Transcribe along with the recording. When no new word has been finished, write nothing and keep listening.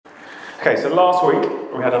Okay, so last week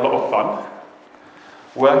we had a lot of fun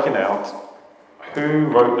working out who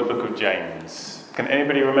wrote the book of James. Can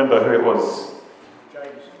anybody remember who it was?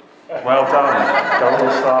 James. Well done.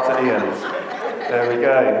 Double start at the end. There we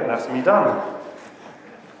go. And that's me done.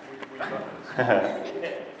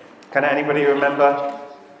 Can anybody remember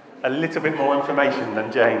a little bit more information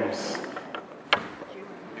than James?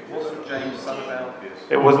 It wasn't James, son of Alphaeus.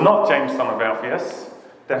 It was not James, son of Alphaeus.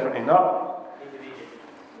 Definitely not.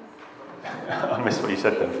 I missed what you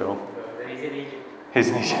said then, Phil. He's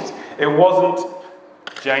in Egypt. It wasn't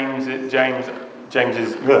James's John's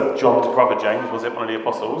brother James, was it? One of the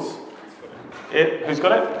apostles. Who's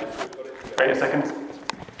got it? Wait a second.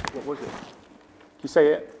 What was it? Can you say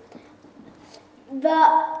it?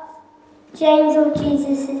 James or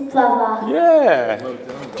Jesus' brother. Yeah. Well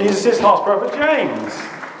done. Jesus' half brother James.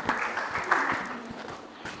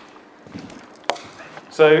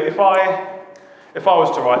 So if I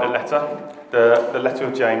was to write a letter, the letter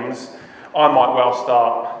of James, I might well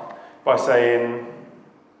start by saying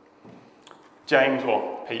James,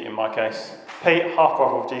 or Pete in my case, Pete, half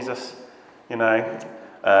brother of Jesus, and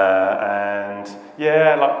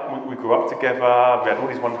yeah, like we grew up together, we had all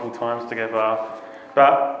these wonderful times together,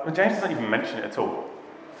 but James doesn't even mention it at all.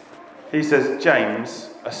 He says, James,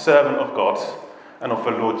 a servant of God and of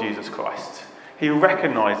the Lord Jesus Christ. He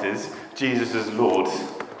recognises Jesus as Lord.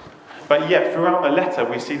 But yet, throughout the letter,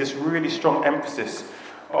 we see this really strong emphasis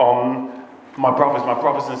on my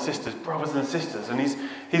brothers and sisters. And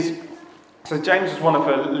so James is one of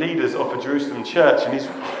the leaders of the Jerusalem church, and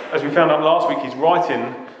as we found out last week, he's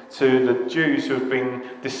writing to the Jews who have been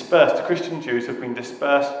dispersed, the Christian Jews who have been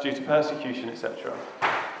dispersed due to persecution, etc.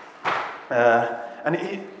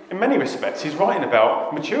 In many respects, he's writing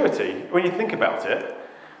about maturity. When you think about it,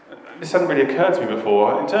 this hadn't really occurred to me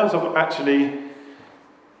before, in terms of actually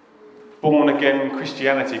born-again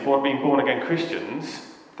Christianity, being born-again Christians,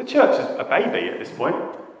 the church is a baby at this point.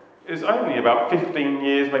 It was only about 15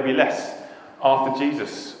 years, maybe less, after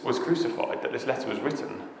Jesus was crucified that this letter was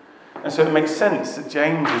written. And so it makes sense that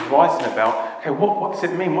James is writing about, okay, what does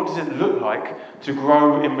it mean? What does it look like to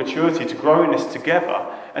grow in maturity, to grow in this together?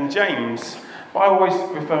 And James, by always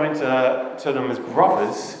referring to them as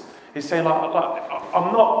brothers, he's saying, like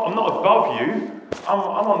I'm not above you. I'm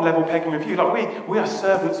on level pegging with you. Like we are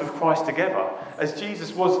servants of Christ together, as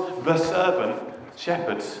Jesus was the servant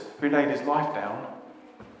shepherd who laid his life down.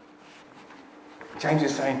 James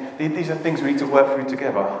is saying these are things we need to work through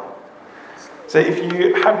together. So if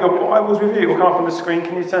you have your Bibles with you, it will come up on the screen.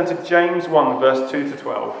 Can you turn to James 1, verse 2 to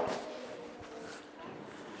 12?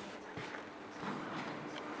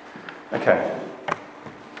 Okay.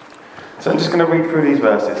 So I'm just going to read through these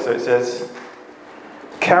verses. So it says,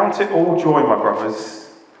 "Count it all joy, my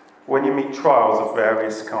brothers, when you meet trials of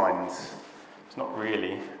various kinds." It's not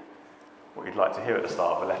really what you'd like to hear at the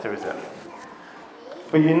start of a letter, is it?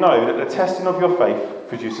 "For you know that the testing of your faith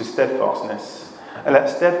produces steadfastness, and let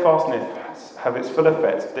steadfastness have its full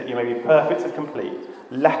effect, that you may be perfect and complete,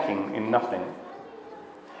 lacking in nothing.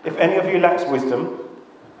 If any of you lacks wisdom,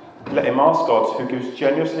 let him ask God, who gives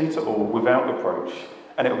generously to all without reproach,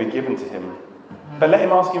 and it will be given to him. But let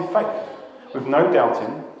him ask in faith, with no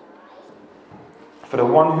doubting, for the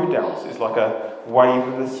one who doubts is like a wave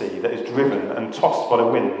of the sea that is driven and tossed by the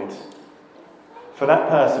wind. For that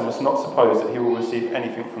person must not suppose that he will receive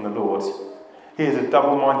anything from the Lord. He is a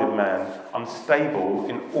double-minded man, unstable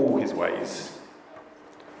in all his ways.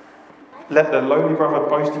 Let the lowly brother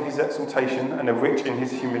boast in his exaltation, and the rich in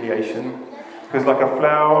his humiliation, because like a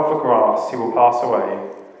flower of the grass he will pass away.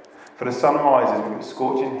 For the sun rises with its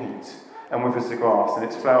scorching heat, and withers the grass, and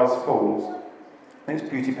its flowers fall, and its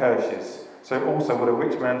beauty perishes. So also will a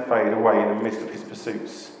rich man fade away in the midst of his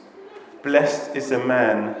pursuits. Blessed is the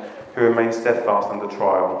man who remains steadfast under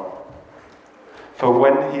trial. For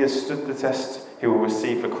when he has stood the test, he will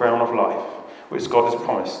receive the crown of life, which God has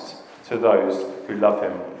promised to those who love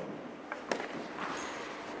him."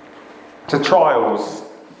 So trials.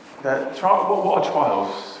 What are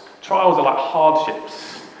trials? Trials are like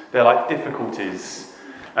hardships. They're like difficulties.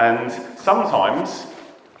 And sometimes,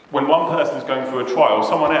 when one person is going through a trial,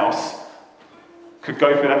 someone else could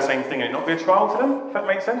go through that same thing and it not be a trial to them, if that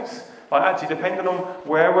makes sense. Like actually, depending on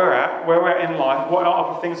where we're at in life, what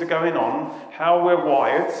other things are going on, how we're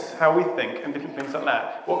wired, how we think, and different things like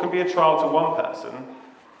that. What can be a trial to one person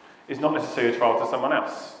is not necessarily a trial to someone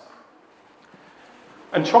else.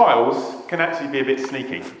 And trials can actually be a bit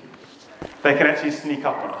sneaky. They can actually sneak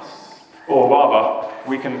up on us. Or rather,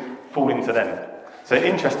 we can fall into them. So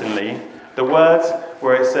interestingly, the word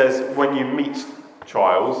where it says when you meet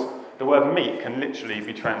trials, the word meet can literally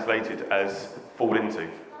be translated as fall into.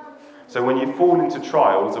 So when you fall into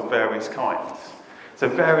trials of various kinds. So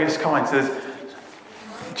various kinds.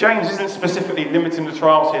 James isn't specifically limiting the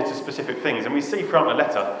trials here to specific things. And we see throughout the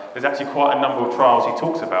letter, there's actually quite a number of trials he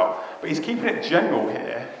talks about. But he's keeping it general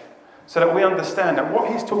here so that we understand that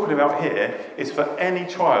what he's talking about here is for any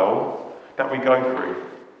trial that we go through.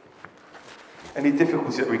 Any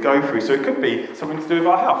difficulties that we go through. So it could be something to do with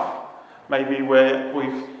our health. Maybe we're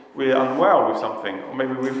unwell with something, or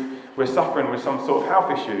maybe we're suffering with some sort of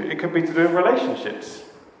health issue. It could be to do with relationships.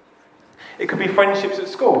 It could be friendships at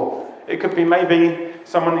school. It could be maybe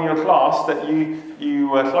someone in your class that you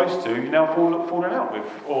were close to, you now fallen out with,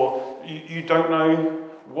 or you don't know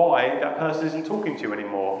why that person isn't talking to you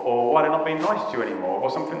anymore, or why they're not being nice to you anymore, or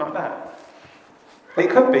something like that. It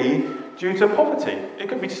could be due to poverty. It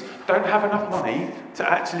could be just don't have enough money to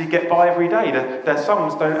actually get by every day. Their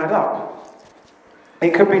sums don't add up.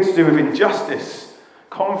 It could be to do with injustice,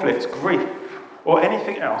 conflict, grief, or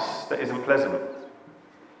anything else that isn't pleasant.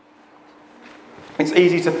 It's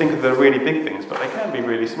easy to think of the really big things, but they can be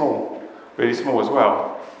really small as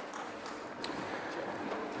well.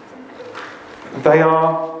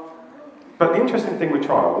 But the interesting thing with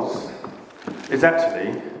trials is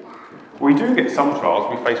actually we do get some trials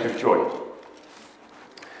we face with joy.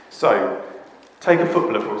 So, take a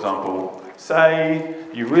footballer, for example. Say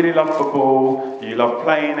you really love football, you love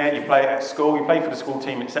playing it, you play it at school, you play for the school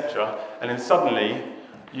team, etc. And then suddenly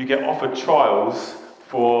you get offered trials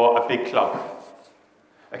for a big club.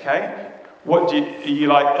 Okay? You're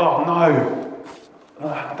like, oh no,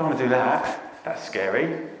 I don't want to do that. That's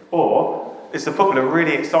scary. Or is the footballer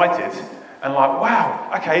really excited and like,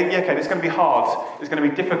 wow, okay, it's going to be hard. It's going to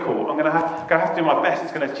be difficult. I'm going to have to do my best.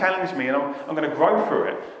 It's going to challenge me, and I'm going to grow through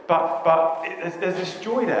it. But there's this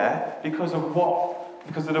joy there because of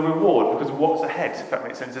the reward, because of what's ahead. If that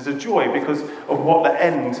makes sense. There's a joy because of what the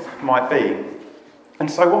end might be. And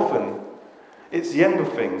so often, it's the end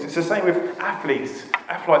of things. It's the same with athletes.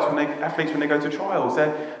 Athletes when they go to trials,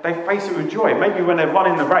 they face it with joy. Maybe when they're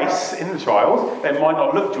running the race in the trials, they might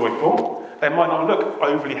not look joyful. They might not look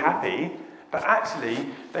overly happy. But actually,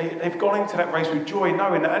 they've gone into that race with joy,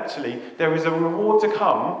 knowing that actually there is a reward to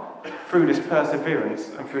come through this perseverance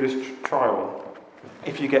and through this trial,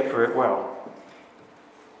 if you get through it well.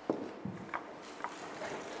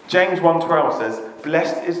 James 1:12 says,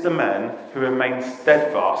 "Blessed is the man who remains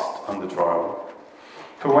steadfast under trial.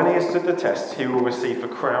 For when he has stood the test, he will receive the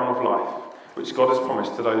crown of life, which God has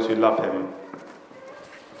promised to those who love him."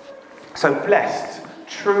 So blessed,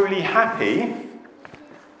 truly happy,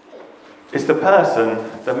 is the person,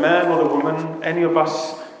 the man or the woman, any of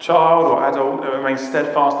us, child or adult, that remains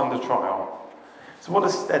steadfast under trial. So what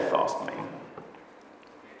does steadfast mean?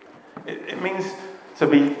 It means to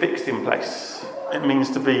be fixed in place. It means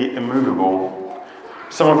to be immovable.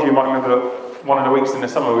 Some of you might remember one of the weeks in the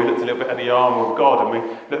summer we looked a little bit at the armour of God, and we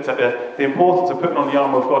looked at the importance of putting on the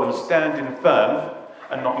armour of God and standing firm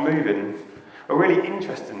and not moving. But really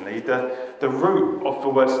interestingly, the root of the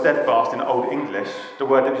word steadfast in Old English, the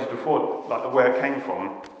word that was before, like where it came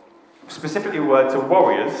from, specifically a word to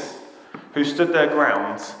warriors who stood their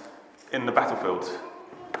ground in the battlefield.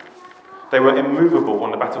 They were immovable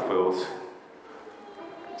on the battlefield.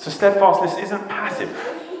 So steadfastness isn't passive.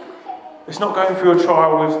 It's not going through a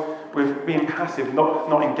trial with being passive,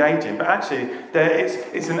 not engaging, but actually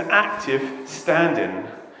it's an active standing.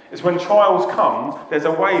 It's when trials come, there's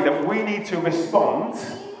a way that we need to respond.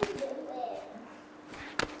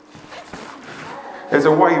 There's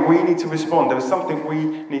a way we need to respond. There's something we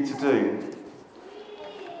need to do.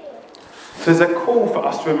 So there's a call for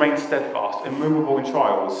us to remain steadfast, immovable in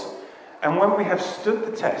trials. And when we have stood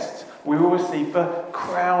the test, we will receive the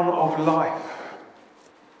crown of life.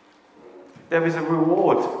 There is a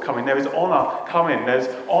reward coming. There is honour coming. There's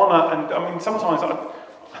honour, and sometimes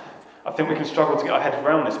I think we can struggle to get our heads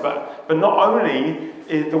around this, but not only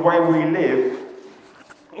is the way we live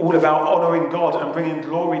all about honouring God and bringing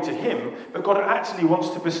glory to Him, but God actually wants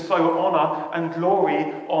to bestow honour and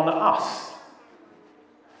glory on us.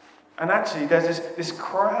 And actually there's this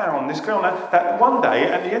crown that one day,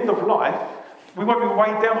 at the end of life, we won't be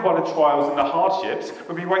weighed down by the trials and the hardships,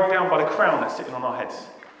 we'll be weighed down by the crown that's sitting on our heads.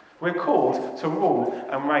 We're called to rule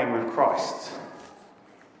and reign with Christ.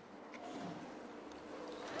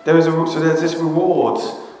 There's this reward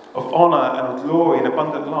of honour and of glory and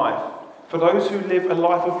abundant life for those who live a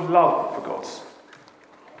life of love for God.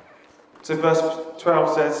 So verse 12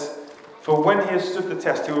 says, "For when he has stood the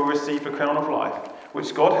test, he will receive the crown of life,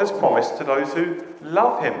 which God has promised to those who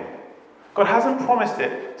love him." God hasn't promised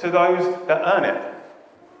it to those that earn it.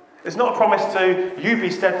 It's not a promise to you be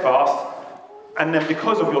steadfast, and then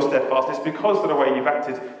because of your steadfastness, because of the way you've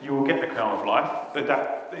acted, you will get the crown of life.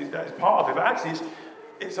 But that is part of it, but actually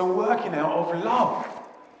it's a working out of love.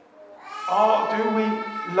 Do we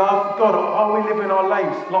love God? Or are we living our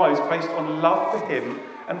lives based on love for him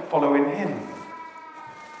and following him?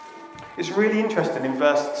 It's really interesting in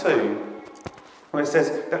verse 2, where it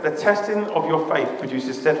says that the testing of your faith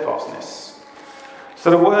produces steadfastness. So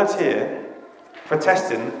the words here for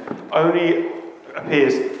testing only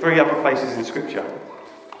appears 3 other places in Scripture.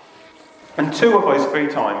 And 2 of those 3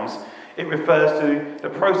 times, it refers to the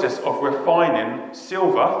process of refining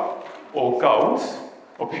silver or gold,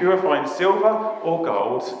 or purifying silver or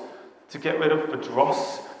gold to get rid of the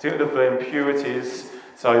dross, to get rid of the impurities,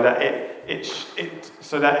 so that it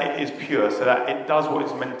is pure, so that it does what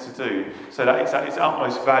it's meant to do, so that it's at its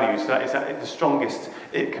utmost value, so that it's at the strongest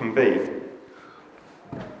it can be.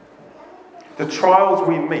 The trials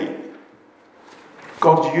we meet,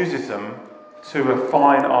 God uses them to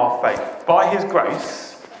refine our faith by his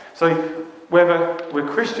grace. So whether we're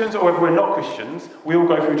Christians or whether we're not Christians, we all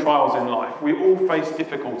go through trials in life. We all face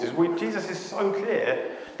difficulties. Jesus is so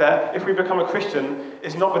clear that if we become a Christian,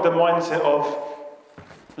 it's not with the mindset of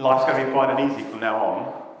life's going to be fine and easy from now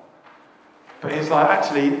on. But it's like,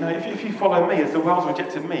 actually, no, if you follow me, as the world's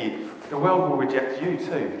rejected me, the world will reject you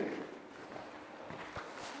too.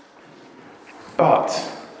 But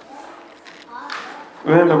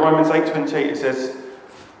remember Romans 8:28, it says,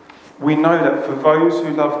 we know that for those who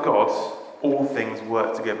love God, all things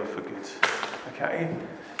work together for good. Okay?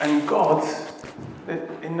 And God,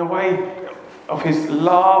 in the way of his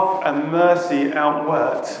love and mercy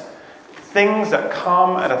outworked, things that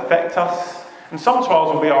come and affect us, and some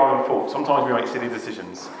trials will be our own fault. Sometimes we make silly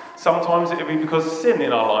decisions. Sometimes it will be because of sin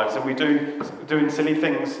in our lives and we doing silly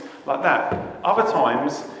things like that. Other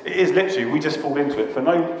times it is literally we just fall into it for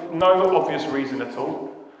no obvious reason at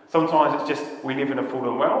all. Sometimes it's just we live in a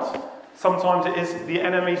fallen world. Sometimes it is the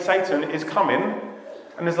enemy, Satan, is coming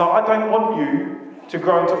and it's like, I don't want you to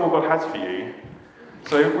grow into all God has for you.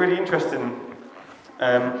 So really interesting.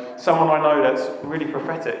 Someone I know that's really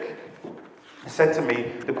prophetic said to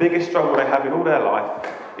me, the biggest struggle they have in all their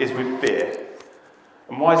life is with fear.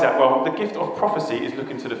 And why is that? Well, the gift of prophecy is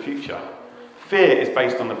looking to the future. Fear is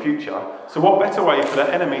based on the future. So what better way for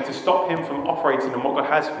the enemy to stop him from operating on what God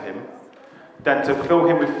has for him than to fill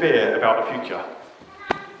him with fear about the future?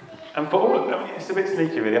 And for all of them, it's a bit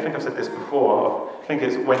sneaky really. I think I've said this before. I think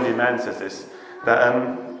it's Wendy Mann says this.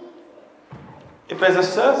 That if there's a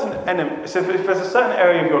certain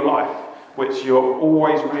area of your life which you're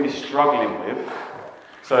always really struggling with,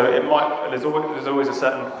 so there's always a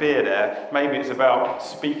certain fear there. Maybe it's about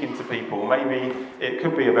speaking to people. Maybe it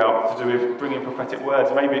could be about to do with bringing prophetic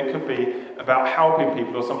words. Maybe it could be about helping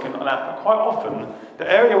people or something like that. But quite often, the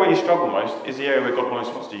area where you struggle most is the area where God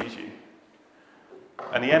most wants to use you.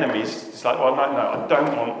 And the enemy's just like, well, no, I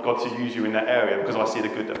don't want God to use you in that area because I see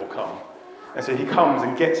the good that will come. And so he comes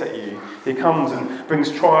and gets at you. He comes and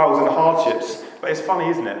brings trials and hardships. But it's funny,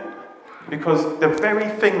 isn't it? Because the very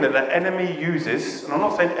thing that the enemy uses, and I'm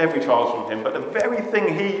not saying every trial is from him, but the very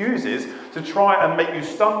thing he uses to try and make you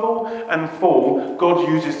stumble and fall, God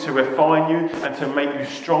uses to refine you and to make you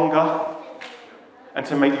stronger and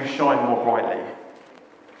to make you shine more brightly.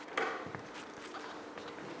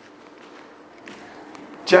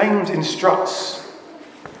 James instructs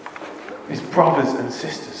his brothers and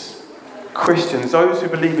sisters, Christians, those who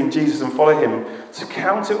believe in Jesus and follow him, to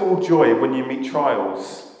count it all joy when you meet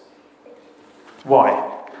trials.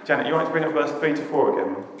 Why? Janet, you want to bring up verse 3 to 4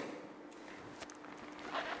 again?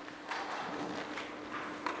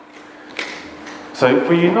 So,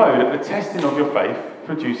 for you know that the testing of your faith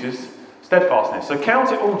produces steadfastness. So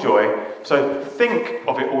count it all joy. So think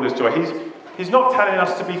of it all as joy. He's not telling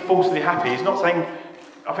us to be falsely happy. He's not saying,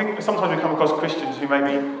 I think sometimes we come across Christians who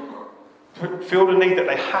maybe feel the need that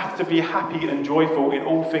they have to be happy and joyful in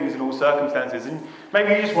all things, in all circumstances. And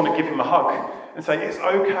maybe you just want to give them a hug and say, it's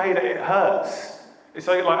okay that it hurts. It's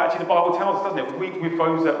like actually the Bible tells us, doesn't it? Weep with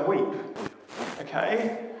those that weep.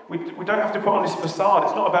 Okay? We don't have to put on this facade.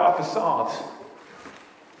 It's not about a facade.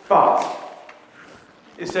 But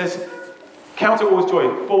it says, count it all as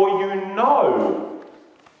joy, for you know.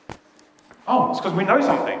 Oh, it's because we know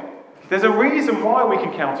something. There's a reason why we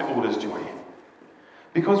can count it all as joy.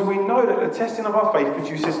 Because we know that the testing of our faith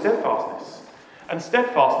produces steadfastness. And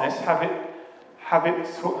steadfastness,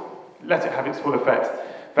 let it have its full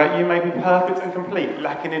effect, that you may be perfect and complete,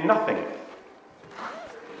 lacking in nothing.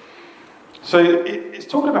 So it's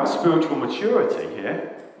talking about spiritual maturity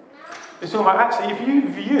here. It's talking about actually, if you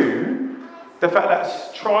view The fact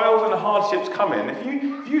that trials and hardships come in,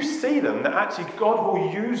 if you see them, that actually God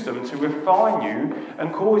will use them to refine you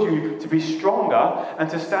and cause you to be stronger and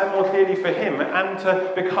to stand more clearly for Him and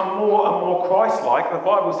to become more and more Christ-like. The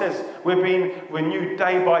Bible says we're being renewed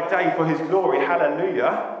day by day for His glory.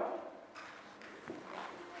 Hallelujah.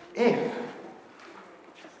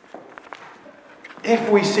 If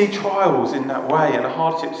we see trials in that way and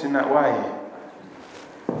hardships in that way,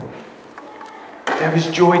 there is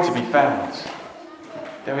joy to be found.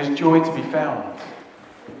 There is joy to be found.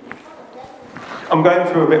 I'm going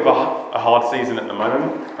through a bit of a hard season at the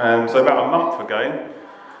moment. So about a month ago,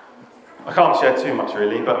 I can't share too much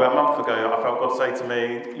really, but about a month ago I felt God say to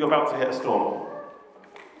me, you're about to hit a storm.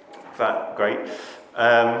 Is that great?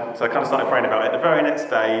 So I kind of started praying about it. The very next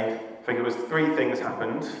day, I think it was 3 things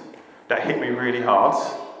happened that hit me really hard,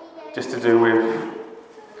 just to do with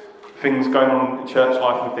things going on in church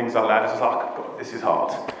life and things like that. It's just like, God, this is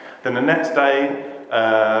hard. Then the next day,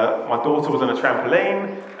 my daughter was on a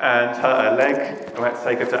trampoline and hurt her leg, and we had to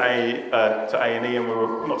take her to A&E, and we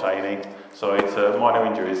were not to A&E, sorry, to minor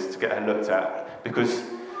injuries to get her looked at. Because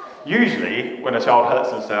usually, when a child hurts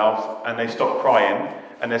themselves and they stop crying,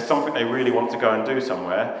 and there's something they really want to go and do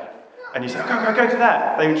somewhere, and you say, go to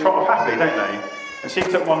that, they trot off happy, don't they? And she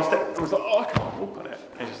took one step and was like, I can't walk on it.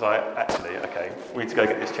 And she's like, actually, okay, we need to go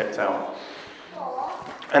get this checked out.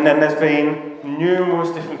 And then there's been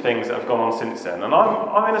numerous different things that have gone on since then. And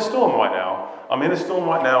I'm in a storm right now. I'm in a storm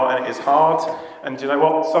right now, and it is hard. And do you know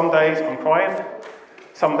what? Some days I'm crying.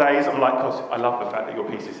 Some days I'm like, God, I love the fact that your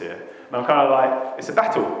peace is here. And I'm kind of like, it's a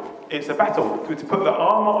battle. It's a battle to put the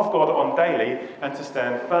armour of God on daily and to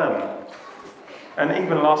stand firm. And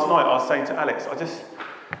even last night I was saying to Alex, I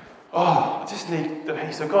just need the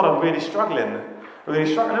peace of God. I'm really struggling. And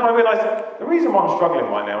I realised the reason why I'm struggling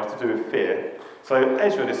right now is to do with fear. So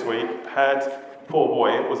Ezra this week poor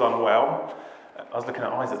boy, was unwell. I was looking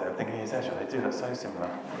at Isaac there, thinking, here's Ezra, they do look so similar.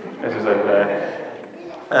 Ezra's over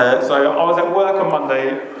there. So I was at work on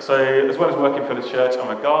Monday, so as well as working for the church,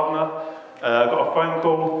 I'm a gardener. I got a phone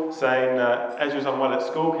call saying, Ezra's unwell at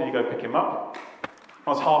school, can you go pick him up? I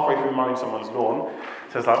was halfway through mowing someone's lawn,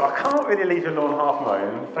 so I was like, I can't really leave your lawn half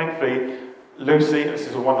mown. Thankfully, Lucy, this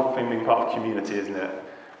is a wonderful thing being part of community, isn't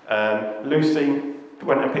it? Lucy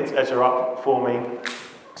went and picked Ezra up for me,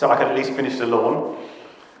 so I could at least finish the lawn,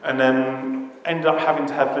 and then ended up having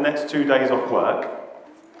to have the next 2 days off work.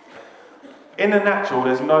 In the natural,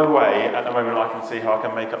 there's no way at the moment I can see how I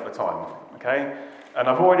can make up the time, okay? And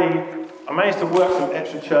I managed to work some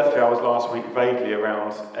extra church hours last week vaguely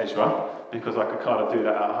around Ezra, because I could kind of do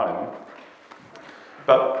that at home.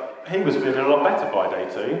 But he was feeling a lot better by day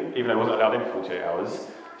 2, even though I wasn't allowed in 48 hours.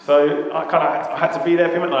 So I had to be there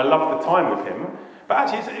for him, and I loved the time with him. But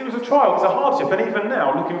actually, it was a trial, it was a hardship, and even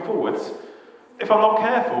now, looking forwards, if I'm not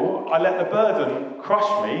careful, I let the burden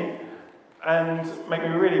crush me and make me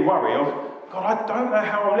really worry of, God, I don't know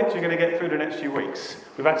how I'm literally going to get through the next few weeks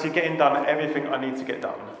with actually getting done everything I need to get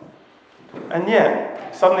done. And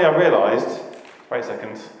yet, suddenly I realised, wait a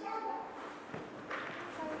second,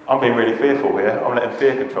 I'm being really fearful here. I'm letting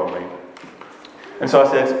fear control me. And so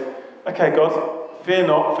I said, okay, God, fear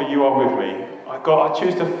not, for you are with me. God, I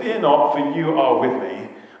choose to fear not, for you are with me.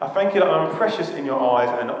 I thank you that I'm precious in your eyes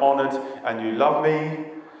and honoured, and you love me.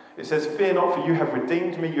 It says, fear not, for you have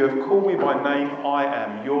redeemed me. You have called me by name. I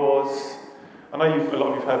am yours. I know a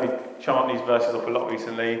lot of you have heard me chant these verses off a lot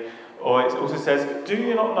recently. Or it also says, do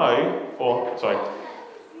you not know,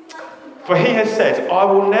 for he has said, I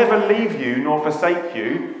will never leave you nor forsake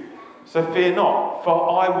you, so fear not,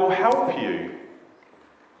 for I will help you.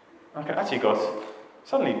 Okay, actually, God,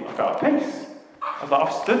 suddenly I felt at peace. I was like,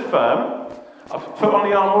 I've stood firm, I've put on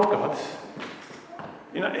the armour of God.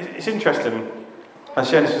 You know, it's interesting. I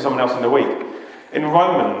shared this with someone else in the week. In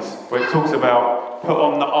Romans, where it talks about put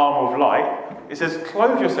on the armour of light, it says,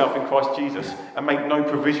 clothe yourself in Christ Jesus and make no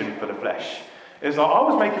provision for the flesh. It's like I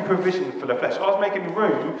was making provision for the flesh. I was making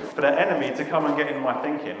room for the enemy to come and get in my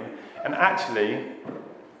thinking. And actually,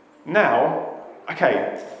 now,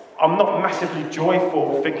 okay, I'm not massively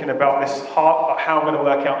joyful thinking about this how I'm going to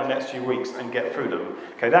work out the next few weeks and get through them.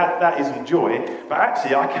 Okay, that isn't joy. But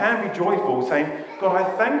actually, I can be joyful saying, God, I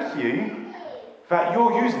thank you that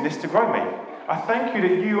you're using this to grow me. I thank you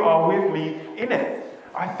that you are with me in it.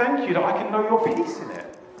 I thank you that I can know your peace in it.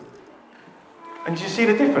 And do you see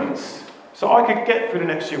the difference? So I could get through the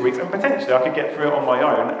next few weeks, and potentially I could get through it on my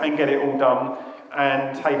own and get it all done,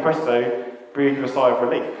 and hey presto, breathe a sigh of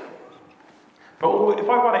relief. But if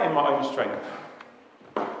I run it in my own strength,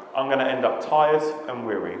 I'm going to end up tired and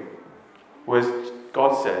weary. Whereas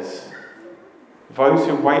God says, those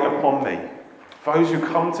who wait upon me, those who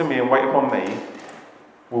come to me and wait upon me,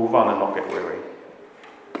 will run and not get weary.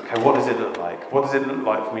 Okay, what does it look like? What does it look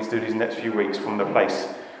like for me to do these next few weeks from the place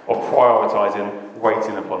of prioritising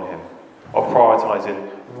waiting upon him, of prioritising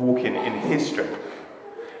walking in his strength?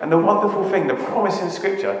 And the wonderful thing, the promise in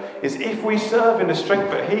Scripture, is if we serve in the strength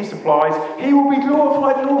that he supplies, he will be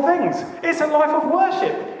glorified in all things. It's a life of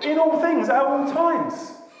worship in all things, at all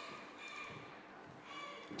times.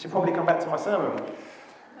 I should probably come back to my sermon.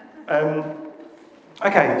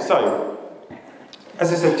 Okay, so,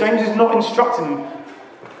 as I said, James is not instructing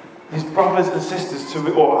his brothers and sisters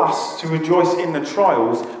or us to rejoice in the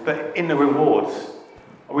trials, but in the rewards.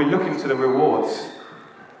 Are we looking to the rewards?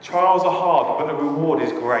 Trials are hard, but the reward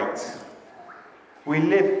is great. We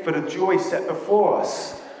live for the joy set before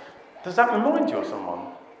us. Does that remind you of someone?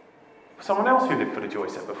 Someone else who lived for the joy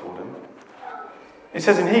set before them? It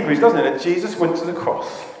says in Hebrews, doesn't it, that Jesus went to the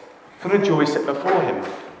cross for the joy set before him.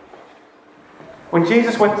 When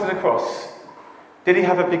Jesus went to the cross, did he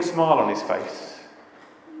have a big smile on his face?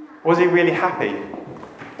 Was he really happy?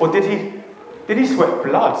 Or did he sweat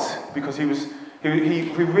blood because he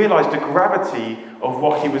realised the gravity of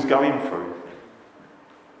what he was going through?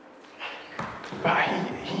 But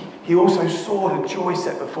he also saw the joy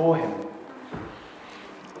set before him.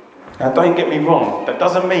 Now don't get me wrong, that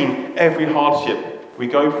doesn't mean every hardship we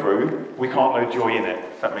go through, we can't know joy in it,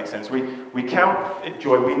 if that makes sense. We count it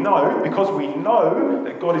joy. We know, because we know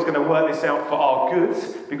that God is going to work this out for our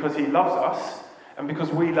goods, because he loves us, and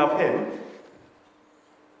because we love him,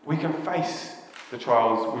 we can face the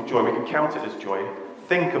trials with joy. We can count it as joy,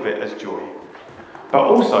 think of it as joy. But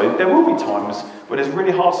also, there will be times where there's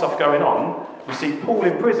really hard stuff going on. We see Paul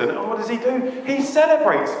in prison, and what does he do? He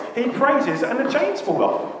celebrates, he praises, and the chains fall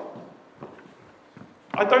off.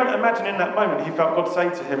 I don't imagine in that moment he felt God say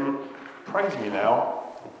to him, praise me now,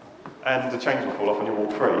 and the chains will fall off and you'll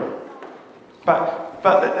walk free. But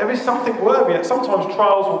there is something worthy that sometimes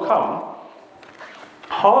trials will come,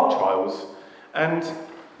 hard trials, and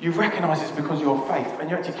you recognise it's because of your faith, and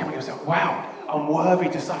you actually count yourself, wow, I'm worthy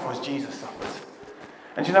to suffer as Jesus suffered.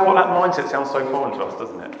 And do you know what? That mindset sounds so foreign to us,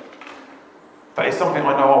 doesn't it? But it's something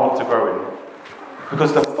I know I want to grow in.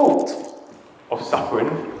 Because the thought of suffering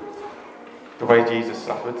the way Jesus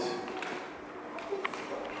suffered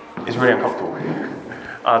is really uncomfortable.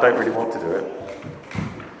 I don't really want to do it.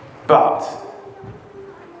 But,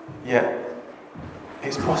 yeah,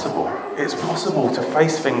 it's possible. It's possible to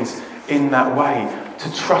face things in that way,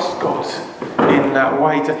 to trust God in that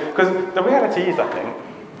way. Because the reality is, I think,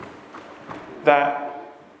 that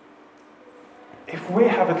if we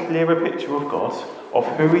have a clearer picture of God, of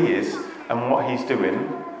who he is and what he's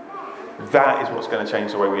doing, that is what's going to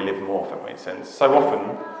change the way we live more, if that makes sense. So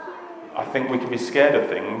often, I think we can be scared of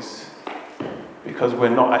things because we're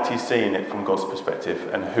not actually seeing it from God's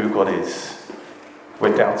perspective and who God is.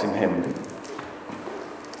 We're doubting him.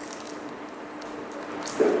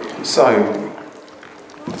 So,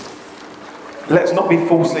 let's not be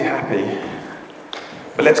falsely happy,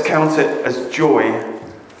 but let's count it as joy.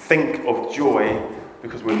 Think of joy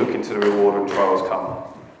because we're looking to the reward when trials come.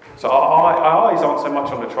 So our eyes aren't so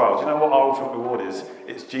much on the trials. You know what our ultimate reward is?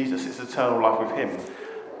 It's Jesus. It's eternal life with him.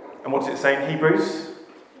 And what does it say in Hebrews?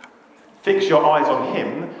 Fix your eyes on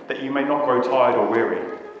him that you may not grow tired or weary.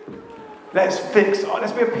 Let's be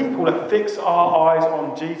a people that fix our eyes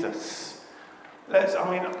on Jesus. It's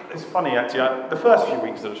funny actually. The first few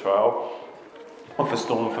weeks of the trial, of the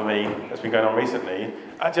storm for me, that's been going on recently,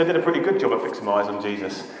 actually I did a pretty good job at fixing my eyes on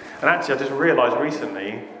Jesus. And actually I just realised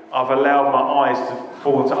recently, I've allowed my eyes to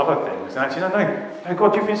fall into other things. And actually, no,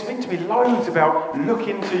 God, you've been speaking to me loads about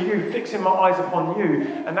looking to you, fixing my eyes upon you.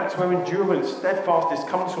 And that's where endurance, steadfastness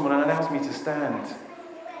comes from and allows me to stand.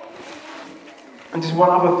 And just one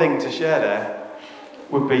other thing to share there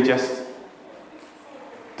would be just,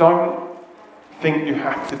 don't think you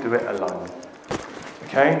have to do it alone.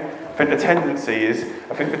 Okay? I think the tendency is,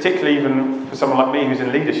 particularly even for someone like me who's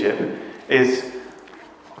in leadership, is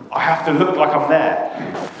I have to look like I'm there.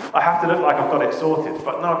 I have to look like I've got it sorted.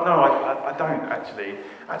 But no, I don't actually.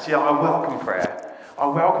 Actually, I welcome prayer. I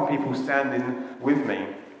welcome people standing with me.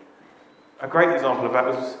 A great example of that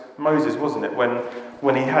was Moses, wasn't it?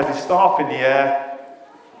 When he had his staff in the air,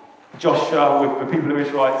 Joshua with the people of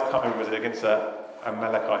Israelites, I can't remember, was it against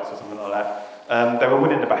Amalekites or something like that? They were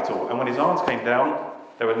winning the battle. And when his arms came down,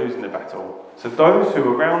 they were losing the battle. So those who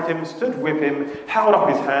were around him stood with him, held up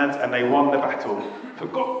his hands, and they won the battle. So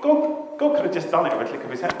God could have just done it with a click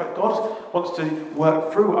of his hand, but God wants to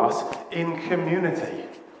work through us in community.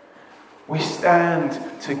 We stand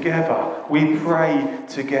together. We pray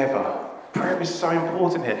together. Prayer is so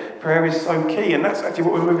important here. Prayer is so key, and that's actually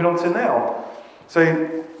what we're moving on to now.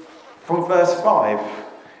 So, from verse 5,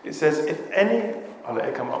 it says, if any... I'll let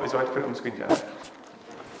it come up. Is it right to put it on the screen, Janet?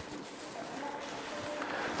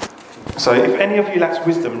 So if any of you lacks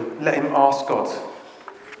wisdom, let him ask God.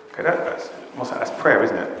 Okay, that's prayer,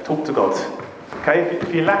 isn't it? Talk to God. Okay,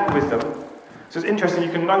 if you lack wisdom, so it's interesting,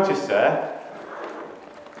 you can notice there,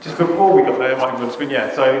 just before we got there, it might be on the screen,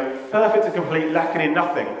 yeah, so perfect and complete, lacking in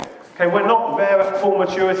nothing. Okay, we're not there at full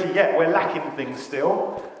maturity yet, we're lacking things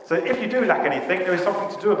still. So if you do lack anything, there is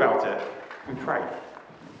something to do about it. We pray.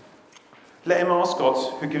 Let him ask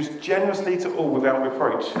God, who gives generously to all without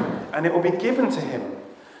reproach, and it will be given to him.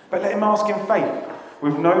 But let him ask in faith,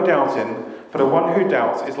 with no doubting, for the one who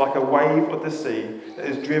doubts is like a wave of the sea that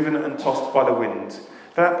is driven and tossed by the wind.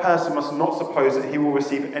 For that person must not suppose that he will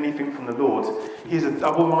receive anything from the Lord. He is a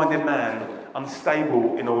double-minded man,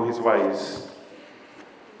 unstable in all his ways.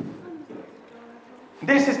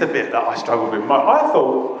 This is the bit that I struggled with. I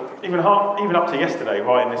thought, even up to yesterday,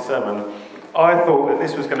 writing this sermon, I thought that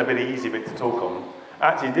this was going to be the easy bit to talk on.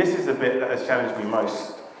 Actually, this is the bit that has challenged me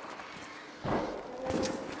most.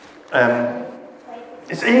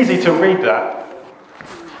 It's easy to read that,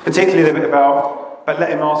 particularly the bit about, but let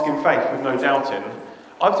him ask in faith with no doubting.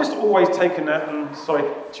 I've just always taken that, and sorry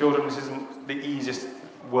children, this isn't the easiest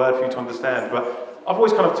word for you to understand, but I've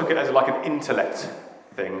always kind of took it as like an intellect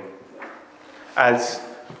thing. As,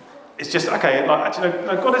 it's just, okay, like, actually,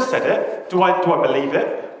 no, God has said it, do I believe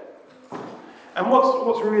it? And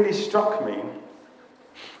what's really struck me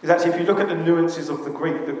is actually, if you look at the nuances of the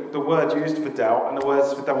Greek, the word used for doubt and the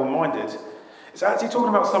words for double-minded, it's actually talking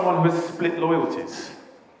about someone who has split loyalties.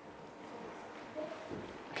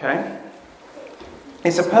 Okay?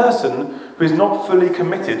 It's a person who is not fully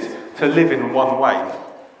committed to live in one way.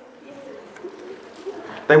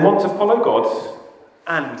 They want to follow God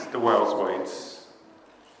and the world's ways.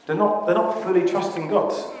 They're not fully trusting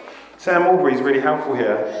God. Sam Albury is really helpful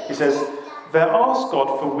here. He says, they ask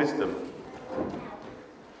God for wisdom,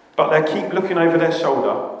 but they keep looking over their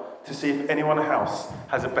shoulder to see if anyone else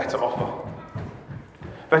has a better offer.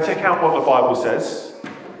 They check out what the Bible says,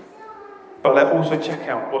 but they also check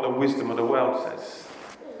out what the wisdom of the world says.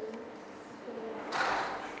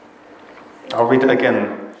 I'll read it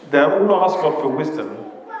again. They all ask God for wisdom,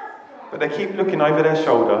 but they keep looking over their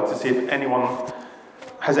shoulder to see if anyone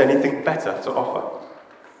has anything better to offer.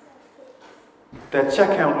 They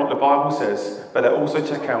check out what the Bible says, but they also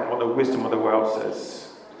check out what the wisdom of the world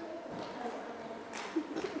says.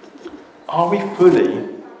 Are we fully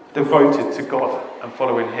devoted to God and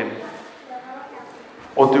following him?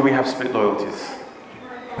 Or do we have split loyalties?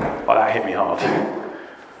 Oh, that hit me hard.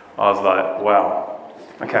 I was like, wow.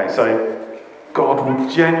 Okay, so God will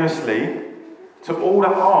generously, to all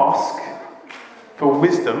that ask for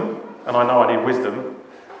wisdom, and I know I need wisdom,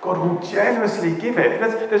 God will generously give it.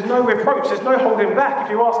 There's no reproach, there's no holding back.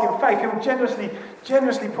 If you ask in faith, he will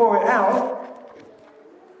generously pour it out.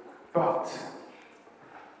 But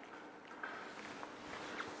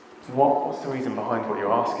what's the reason behind what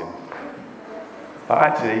you're asking? But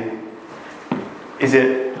actually, is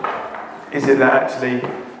it that actually,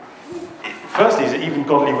 firstly, is it even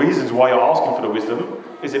godly reasons why you're asking for the wisdom?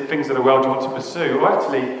 Is it things of the world you want to pursue? Or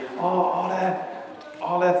actually,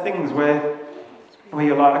 are there things where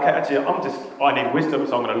you're like, okay, actually, I need wisdom,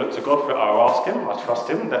 so I'm going to look to God for it. I'll ask him, I trust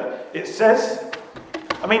him. That it says,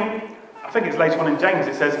 I think it's later on in James,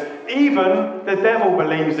 it says, even the devil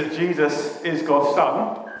believes that Jesus is God's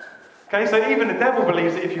son. Okay, so even the devil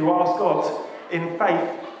believes that if you ask God in faith,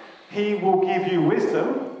 he will give you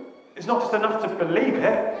wisdom. It's not just enough to believe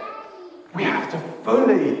it. We have to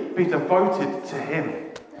fully be devoted to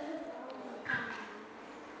him.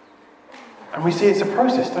 And we see it's a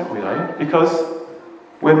process, don't we, though? Because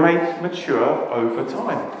we're made mature over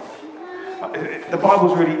time. The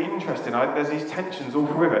Bible's really interesting. There's these tensions all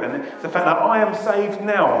through it. And the fact that I am saved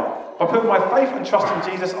now. By putting my faith and trust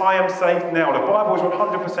in Jesus, I am saved now. The Bible is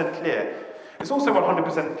 100% clear. It's also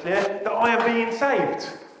 100% clear that I am being saved.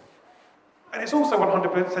 And it's also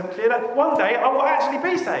 100% clear that one day I will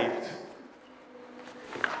actually be saved.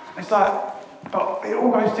 It's like, but it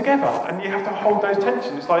all goes together. And you have to hold those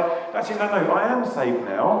tensions. It's like, actually, no, I am saved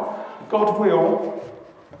now. God will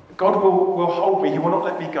hold me. He will not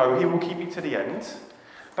let me go. He will keep me to the end.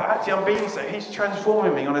 But actually, I'm being saved. He's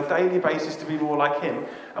transforming me on a daily basis to be more like him.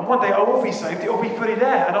 And one day I will be saved. It will be fully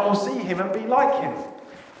there. And I will see him and be like him.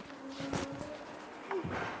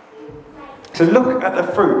 So look at the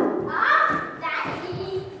fruit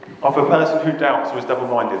of a person who doubts or is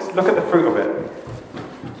double-minded. Look at the fruit of it.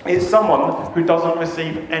 It's someone who doesn't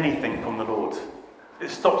receive anything from the Lord. It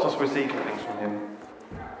stops us receiving things from him.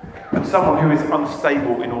 And someone who is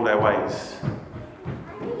unstable in all their ways.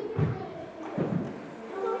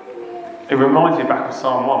 It reminds me back of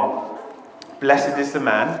Psalm 1. Blessed is the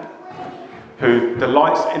man who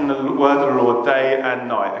delights in the word of the Lord day and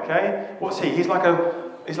night. Okay? What's he? He's like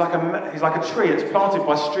a tree that's planted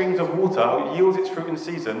by streams of water, yields its fruit in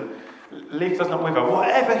season, leaf does not wither.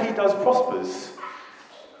 Whatever he does prospers.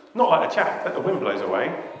 Not like the chaff that the wind blows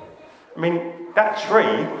away. I mean, that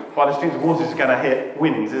tree by the streams of water is going to hit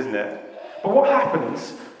winds, isn't it? But what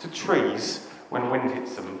happens to trees when wind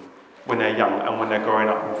hits them, when they're young and when they're growing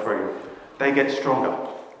up and through? They get stronger.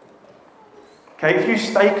 Okay, if you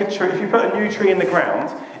stake a tree, if you put a new tree in the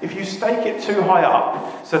ground, if you stake it too high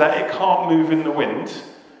up so that it can't move in the wind,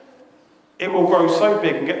 it will grow so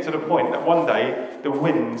big and get to the point that one day the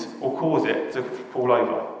wind will cause it to fall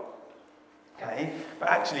over. Okay, but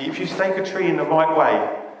actually, if you stake a tree in the right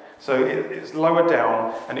way, so it's lower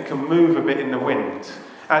down and it can move a bit in the wind.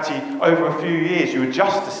 Actually, over a few years, you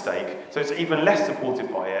adjust the stake so it's even less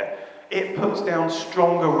supported by it. It puts down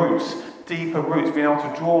stronger roots, deeper roots, being able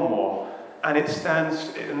to draw more. And it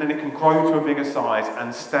stands, and then it can grow to a bigger size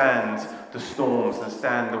and stand the storms and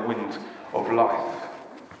stand the wind of life.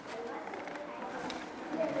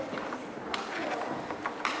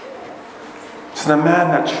 So the man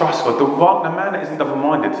that trusts God, the man that isn't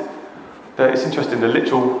double-minded, it's interesting, the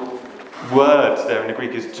literal words there in the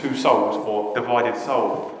Greek is two souls or divided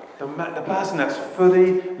soul. The person that's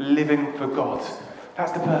fully living for God,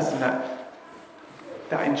 that's the person that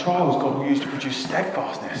in trials God will use to produce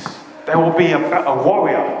steadfastness. There will be a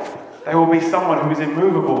warrior. There will be someone who is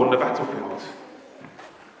immovable on the battlefield.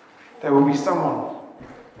 There will be someone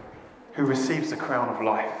who receives the crown of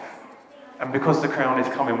life. And because the crown is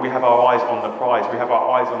coming, we have our eyes on the prize. We have our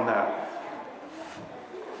eyes on that.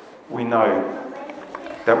 We know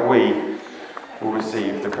that we will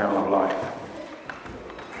receive the crown of life.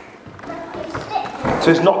 So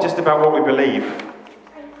it's not just about what we believe,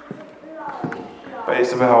 but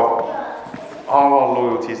it's about, are our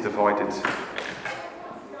loyalties divided?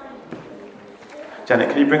 Janet,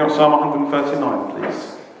 can you bring up Psalm 139,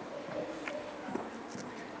 please?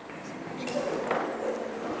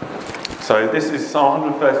 So this is Psalm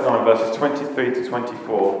 139, verses 23 to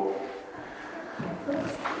 24.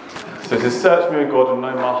 So it says, search me, O God, and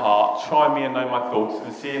know my heart. Try me and know my thoughts,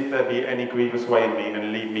 and see if there be any grievous way in me,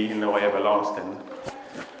 and lead me in the way everlasting.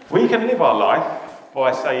 We can live our life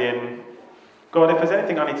by saying, God, if there's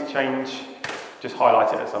anything I need to change, just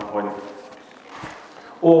highlight it at some point.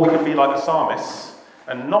 Or we can be like the psalmists,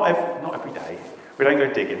 and not every day, we don't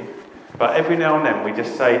go digging, but every now and then we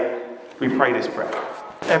just say, we pray this prayer.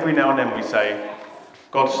 Every now and then we say,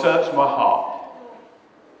 God, search my heart.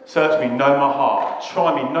 Search me, know my heart.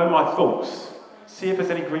 Try me, know my thoughts. See if there's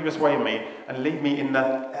any grievous way in me, and lead me in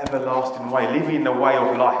the everlasting way. Lead me in the way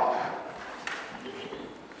of life.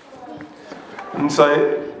 And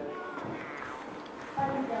so,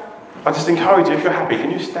 I just encourage you, if you're happy,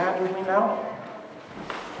 can you stand with me now?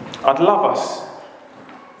 I'd love us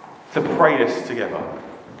to pray this together.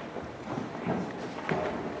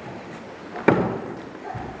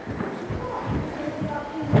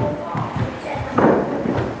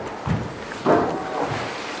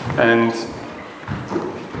 And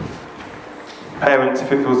parents,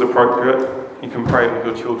 if it feels appropriate, you can pray it with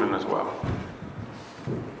your children as well.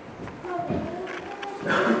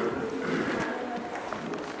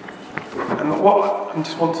 And what I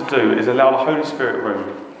just want to do is allow the Holy Spirit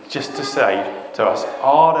room just to say to us,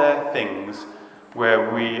 are there things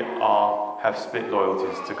where we have split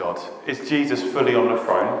loyalties to God? Is Jesus fully on the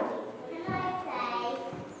throne?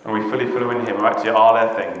 Are we fully following him? Or actually, are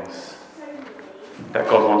there things that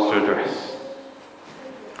God wants to address?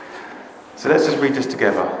 So let's just read this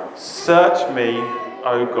together. Search me,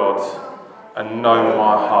 O God, and know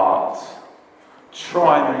my heart.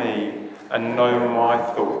 Try me and know my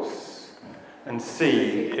thoughts, and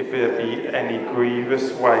see if there be any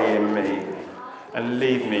grievous way in me, and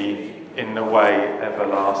lead me in the way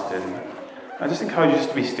everlasting. I just encourage you just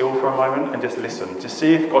to be still for a moment and just listen, to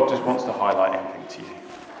see if God just wants to highlight anything to you.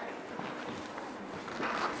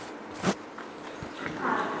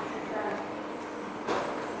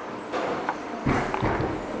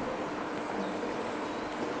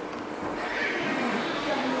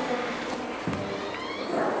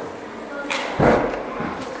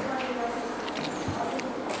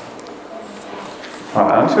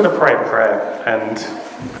 I'm just going to pray a prayer, and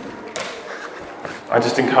I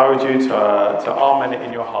just encourage you to amen it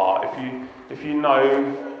in your heart. If you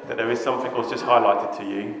know that there is something God's just highlighted to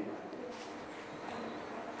you,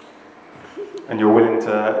 and you're willing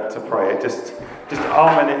to pray it, just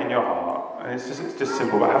amen it in your heart. And it's just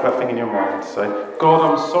simple, but have that thing in your mind. So, God,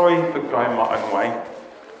 I'm sorry for going my own way.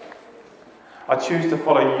 I choose to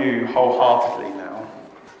follow you wholeheartedly now.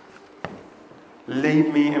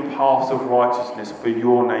 Lead me in paths of righteousness for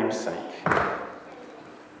your name's sake.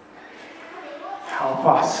 Help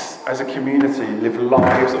us as a community live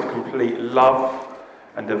lives of complete love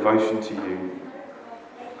and devotion to you.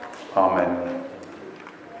 Amen.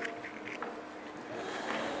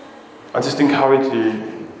 I just encourage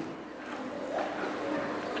you,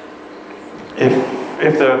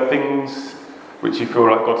 if there are things which you feel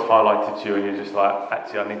like God's highlighted to you and you're just like,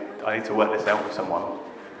 actually I need to work this out with someone,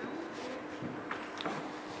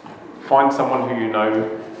 find someone who you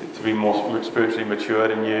know to be more spiritually mature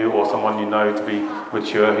than you, or someone you know to be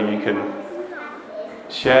mature who you can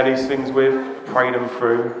share these things with, pray them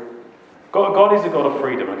through. God is a God of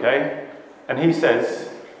freedom, okay? And he says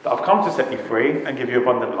that I've come to set you free and give you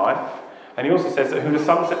abundant life. And he also says that who the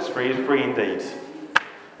Son sets free is free indeed.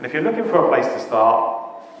 And if you're looking for a place to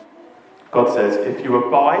start, God says, if you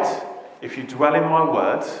abide, if you dwell in my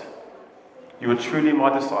word, you are truly my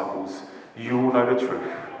disciples, you will know the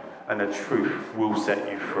truth, and the truth will set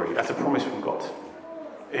you free. That's a promise from God.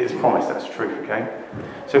 It is promised, that's truth, okay?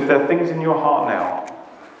 So if there are things in your heart now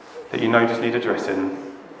that you know just need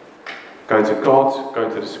addressing, go to God, go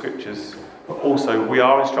to the scriptures, but also we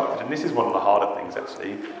are instructed, and this is one of the harder things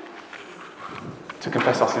actually, to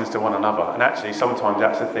confess our sins to one another. And actually sometimes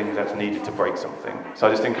that's the thing that's needed to break something. So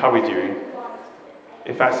I just encourage you,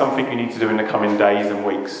 if that's something you need to do in the coming days and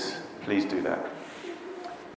weeks, please do that.